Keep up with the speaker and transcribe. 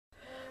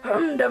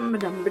Dum dum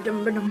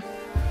dum dum.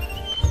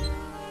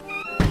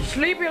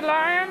 Sleepy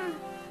Lion?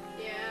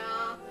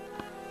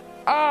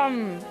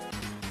 Yeah.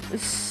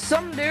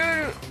 Some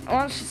dude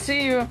wants to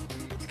see you.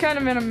 He's kind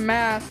of in a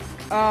mask.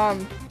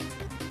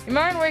 You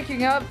mind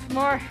waking up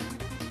more?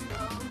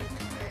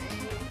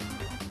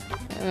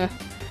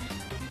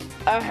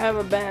 I have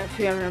a bad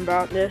feeling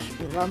about this.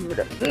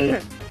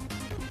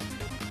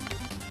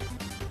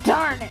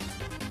 Darn it!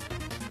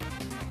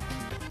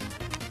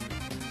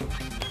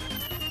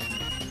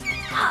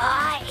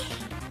 Hi.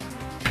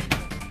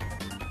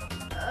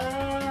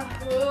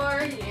 Who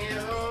are you?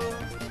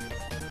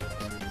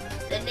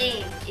 The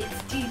name is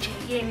DJ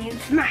Gaming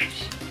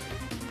Smash.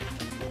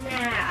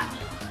 Now,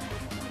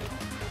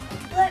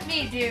 let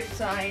me do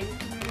something.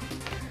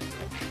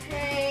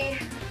 Okay,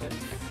 let's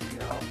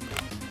go.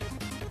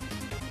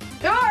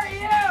 Who are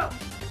you?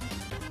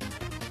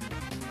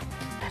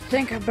 I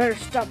think I better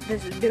stop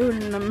this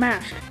dude in the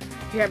mask.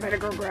 Yeah, I better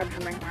go grab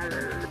something.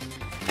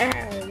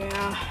 There we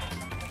go.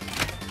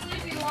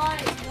 Sleepy Lion,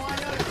 you wanna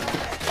know what's on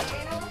that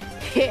channel?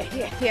 Yeah.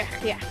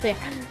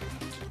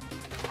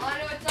 Wanna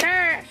know what's on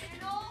that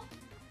channel?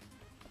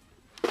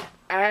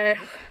 I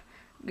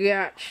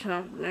got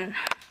something.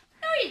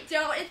 No, you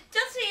don't. It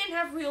doesn't even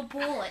have real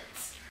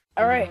bullets.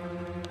 Alright.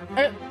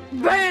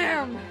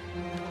 Bam!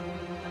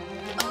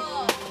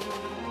 Oh.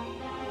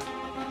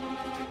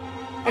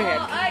 Okay.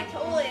 Oh, I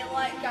totally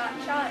got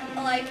shot.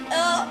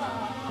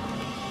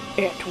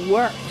 It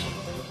worked.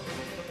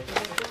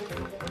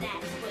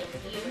 That's what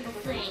you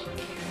think.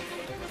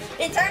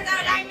 It turns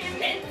out I'm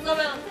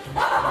invincible.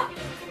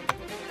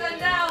 So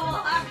now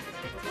we'll have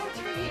to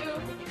torture you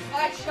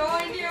by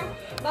showing you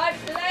my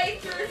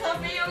playthroughs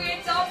of video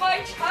games on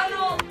my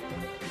channel.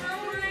 From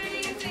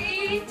Reese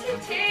to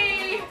T.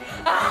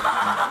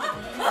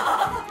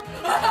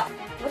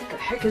 What the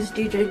heck is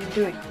DJ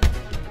doing?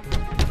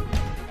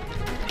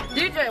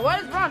 DJ, what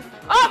is wrong?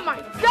 Oh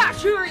my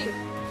gosh, who are you?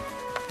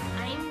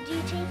 I'm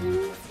DJ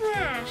Gaming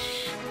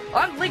Smash.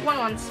 I'm Link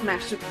 101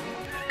 Smash. So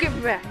give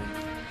it back.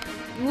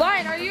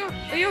 Lion, are you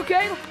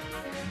okay?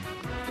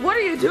 What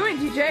are you doing,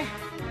 DJ?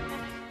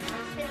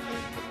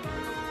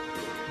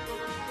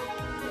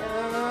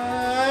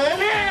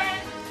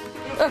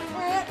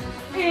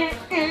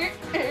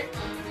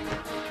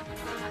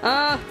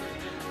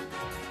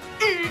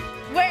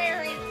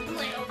 Where is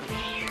Blue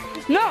Bear?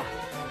 No!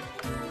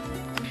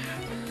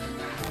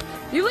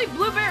 You leave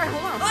Blue Bear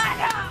alone.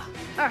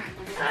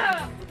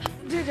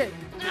 DJ,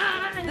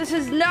 this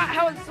is not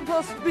how it's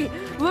supposed to be.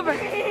 Blue Bear.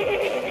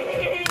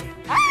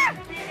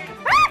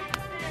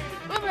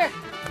 Blue Bear.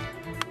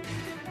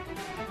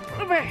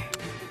 Blue Bear.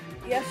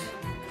 Yes.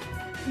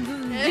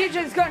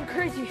 DJ's gone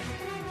crazy.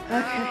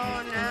 Okay.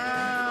 Oh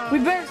no. We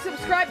better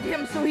subscribe to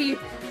him so he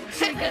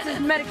gets his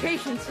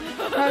medications.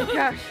 Oh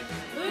gosh.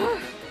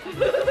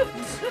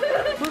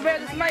 Blue Bear,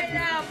 this might be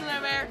now, Blue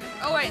Bear.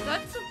 Oh wait,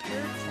 that's a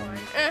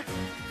parasite.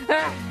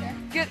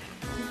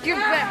 Give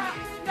it back.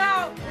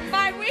 No,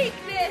 my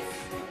weakness.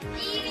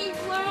 Eating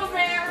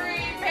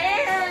blueberry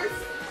pears.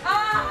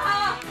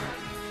 Ah!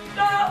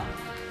 No!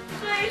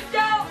 Please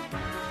don't!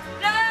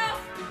 No!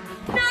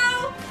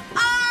 No!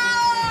 Ah!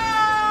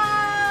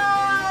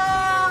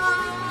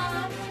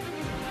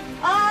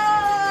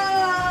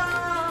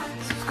 Ah!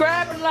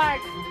 Subscribe and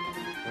like.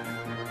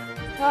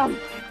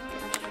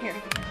 Here.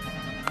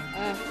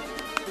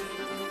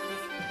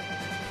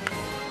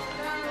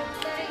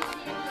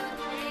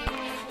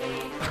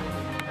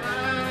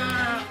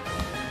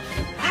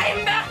 I'm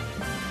back!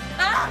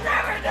 I'll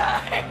never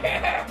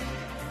die!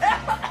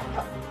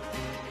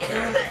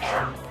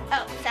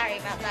 Oh, sorry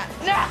about that.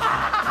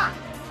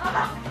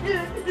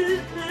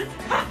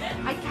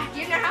 I got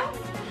you now.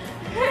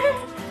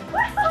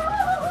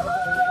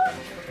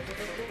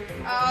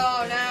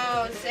 Oh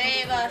no,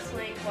 save us,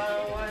 Link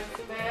 101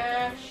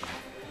 Smash.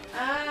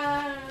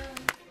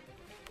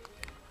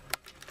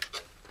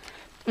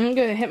 I'm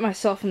gonna hit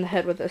myself in the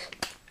head with this.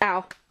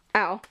 Ow.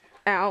 Ow.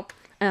 Ow.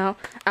 Ow.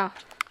 Ow.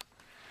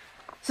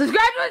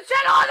 Subscribe to the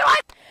channel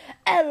otherwise!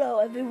 Hello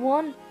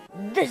everyone,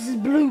 this is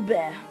Blue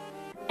Bear,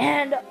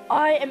 and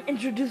I am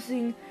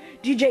introducing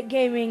DJ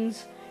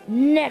Gaming's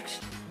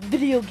next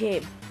video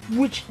game,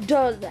 which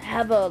does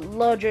have a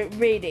larger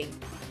rating.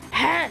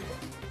 And,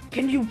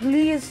 can you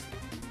please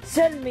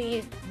send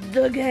me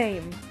the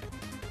game?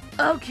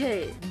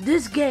 Okay,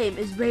 this game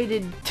is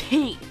rated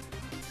T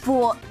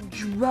for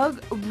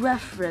drug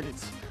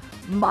reference,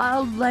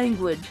 mild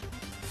language,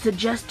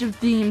 suggestive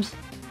themes,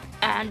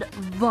 and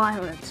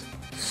violence.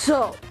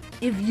 So,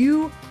 if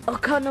you are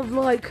kind of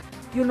like,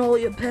 you know,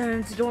 your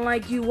parents don't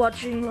like you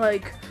watching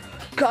like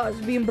cars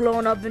being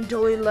blown up and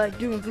totally like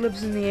doing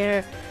flips in the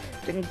air,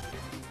 then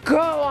go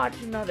watch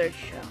another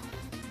show.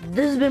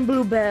 This has been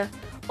Blue Bear.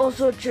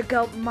 Also check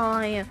out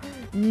my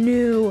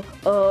new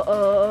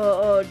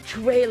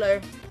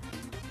trailer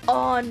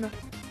on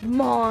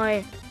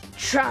my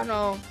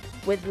channel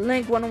with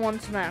Link 101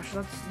 Smash.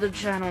 That's the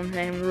channel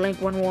name, Link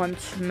 101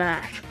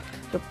 Smash.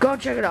 So go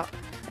check it out.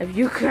 If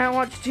you can't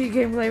watch T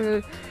gameplay,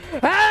 okay,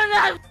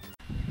 let's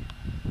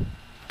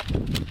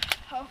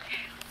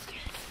do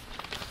this.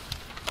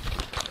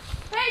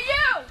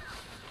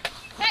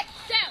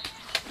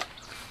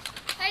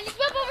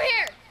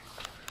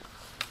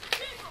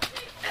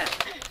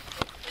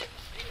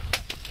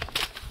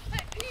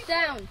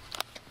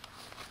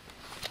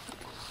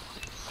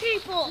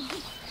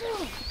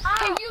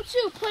 Hey, you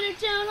too, put it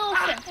down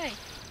also. Hey.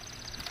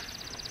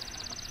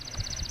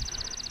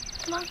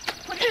 Come on,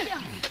 put it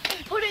down.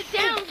 Put it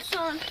down,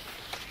 son.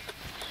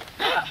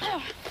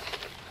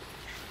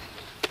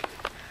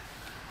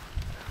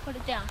 Put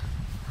it down.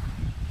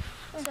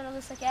 So it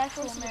looks like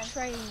actual man.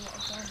 Trading it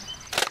again.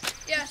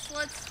 Yes,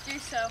 let's do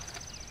so.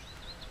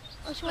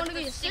 Unless you want to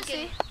be a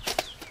sissy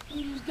and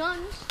use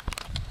guns.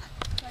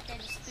 Like I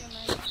just threw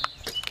my gun.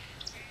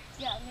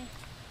 Yeah, me.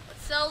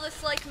 Let's sell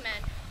this like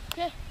men.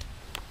 Okay.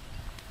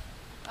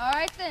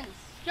 Alright then.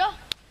 Go.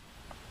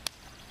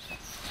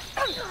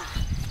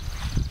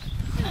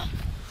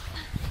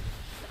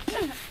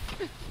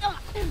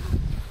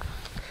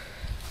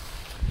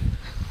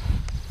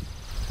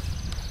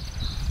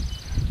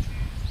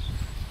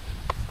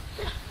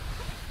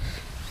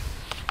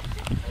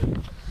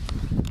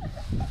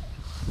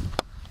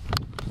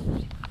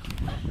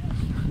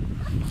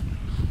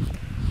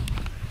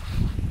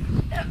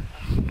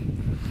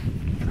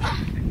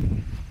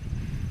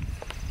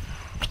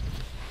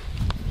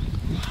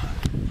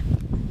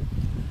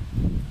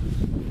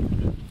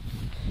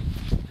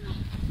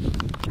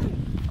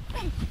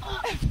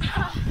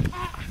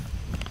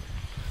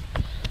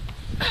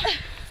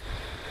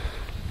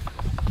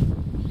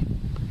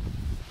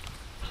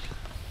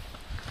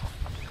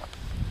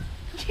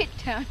 Get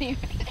down here.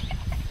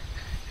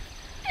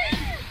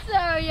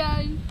 Sorry,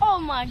 oh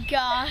my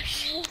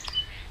gosh.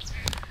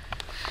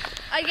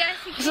 I guess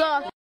you can.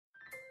 So,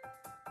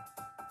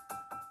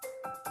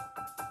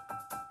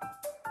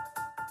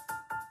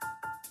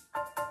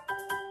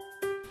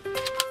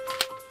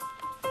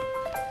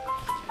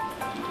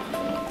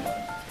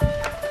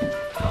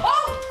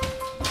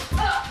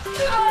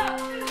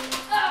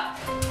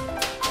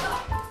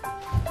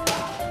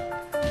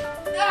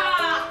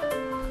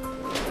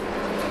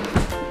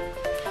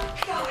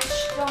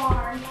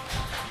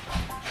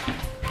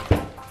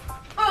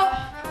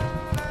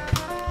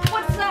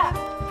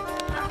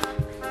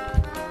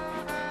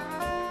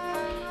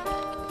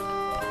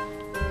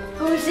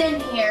 Who's in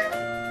here?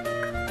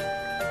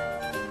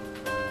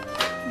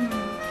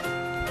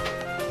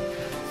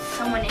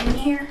 Someone in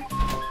here?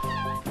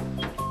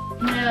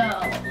 No.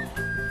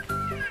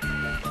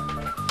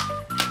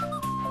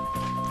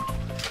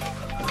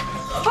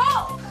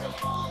 Oh!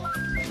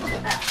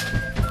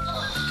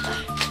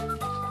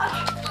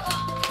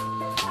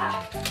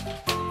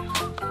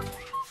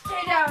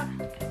 Stay down.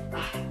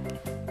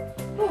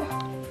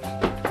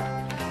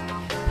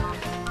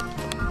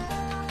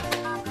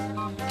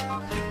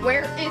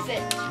 Where is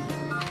it?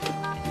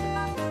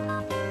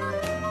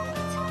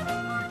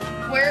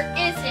 Where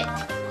is it?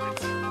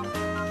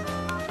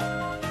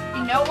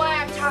 You know what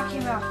I'm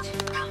talking about.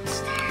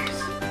 Downstairs.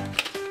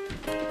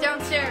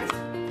 Downstairs.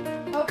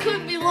 I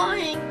couldn't be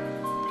lying.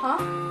 Huh?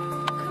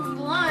 Couldn't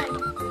be lying.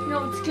 You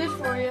know it's good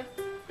for you.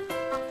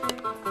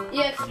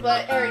 Yes,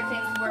 but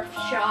everything's worth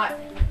a shot.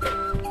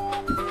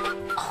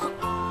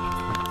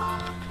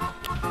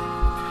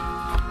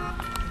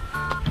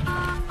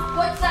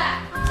 What's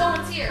that?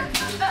 Someone's here.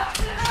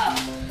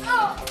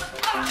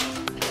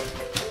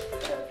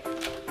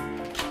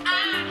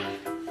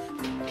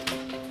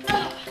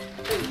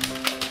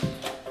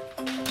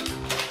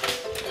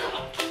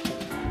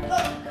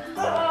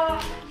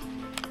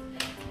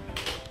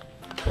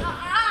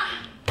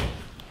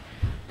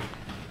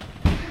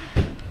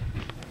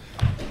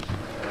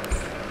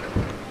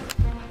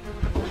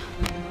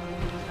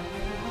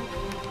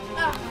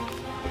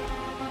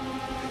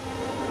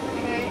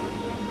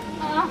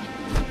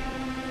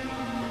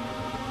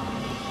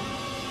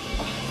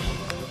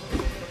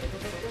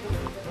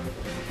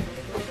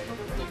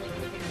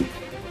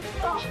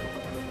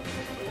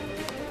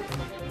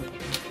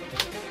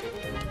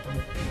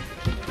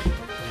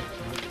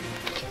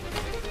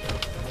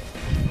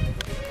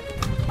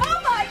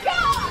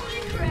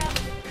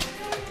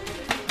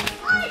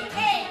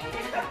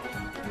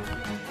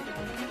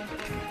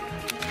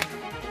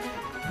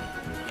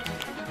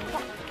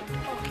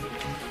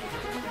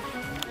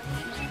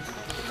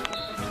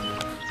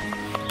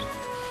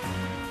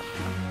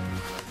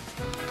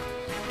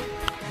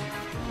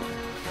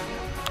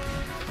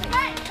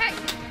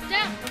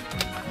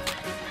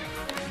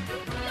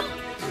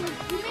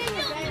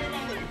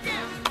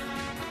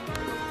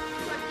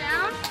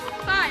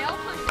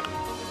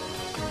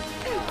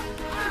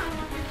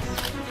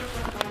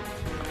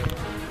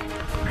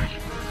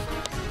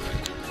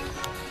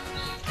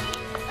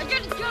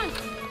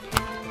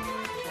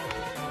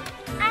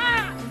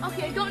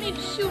 Okay, don't need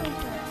to shoot him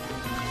for that.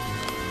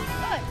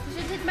 Good,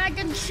 because his mag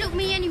didn't shoot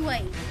me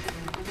anyway.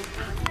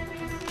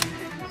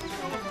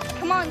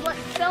 Come on, let's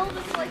sell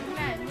this like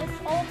men. Let's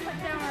all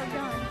put down our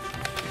guns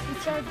and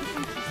start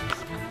different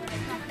pieces.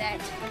 Not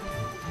that.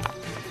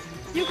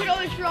 You could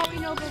always, for all we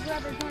know, go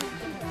grab our guns.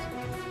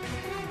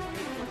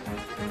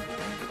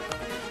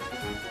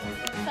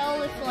 Sell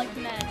this like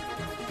men.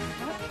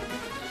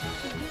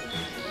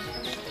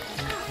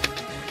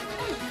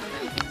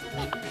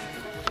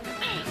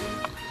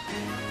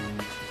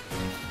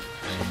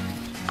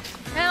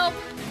 Help!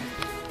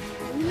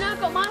 You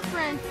knock out my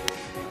friend.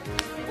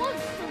 What?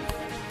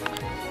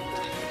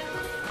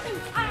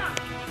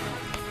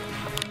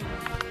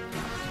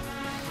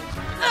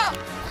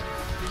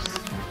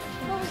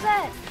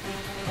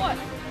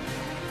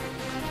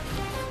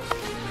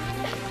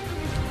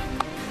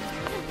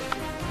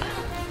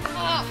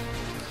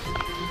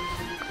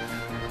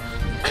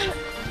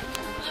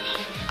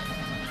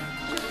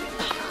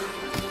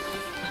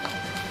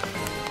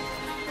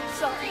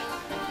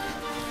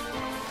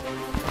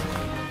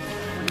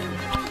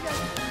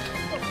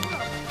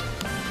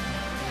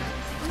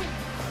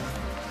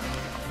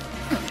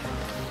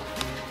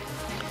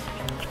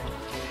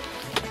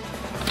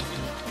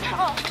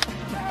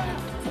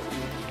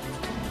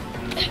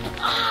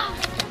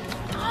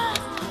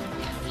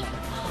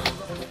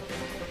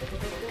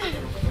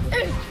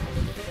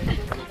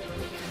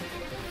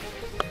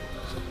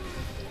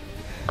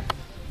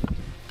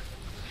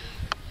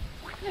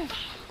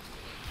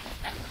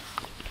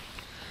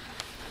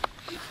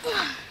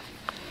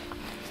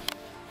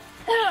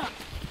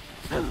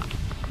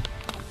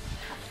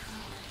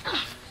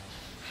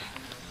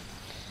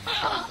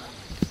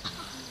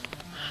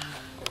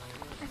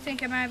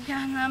 think I might have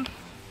gotten them.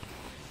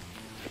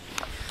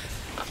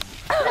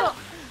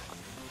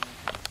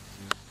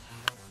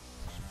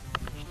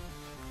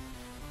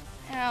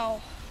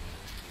 Ow.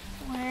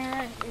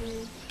 Where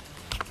is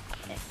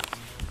it?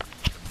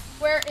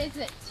 Where is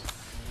it?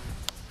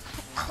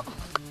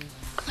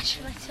 What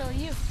should I tell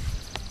you?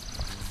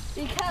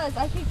 Because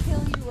I could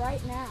kill you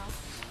right now.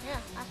 Yeah,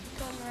 I can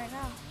kill you right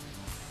now.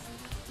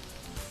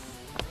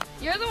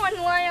 You're the one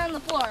lying on the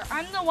floor.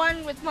 I'm the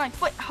one with my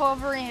foot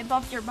hovering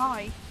above your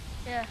body.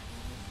 Yeah,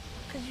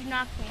 because you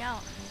knocked me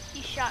out.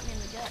 You shot me in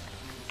the gut.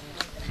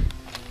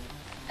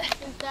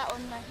 If that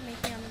one might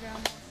make me on the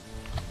ground.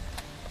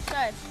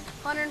 Good.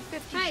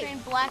 150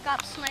 trained Black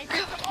Ops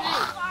sniper.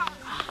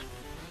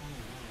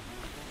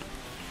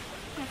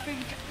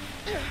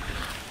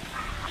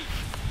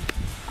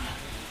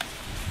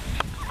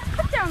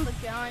 Put down the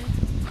gun.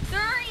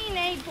 There ain't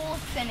any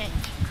bullets in it.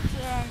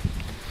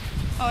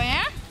 Oh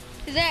yeah?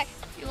 Zach,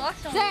 you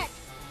lost something. Zach!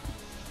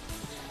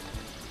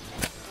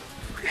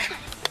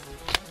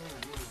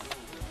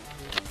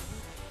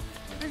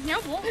 There's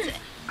no bullets in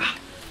it.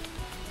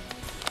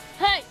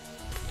 Hey!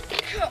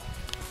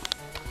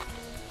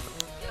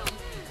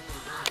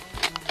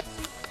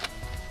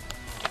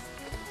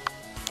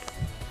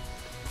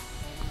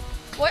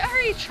 What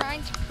are you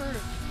trying to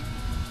prove?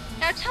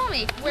 Now tell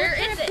me, where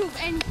is it?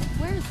 And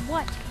where's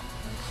what?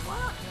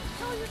 Well,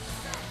 tell your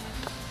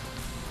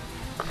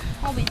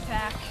I'll be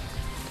back.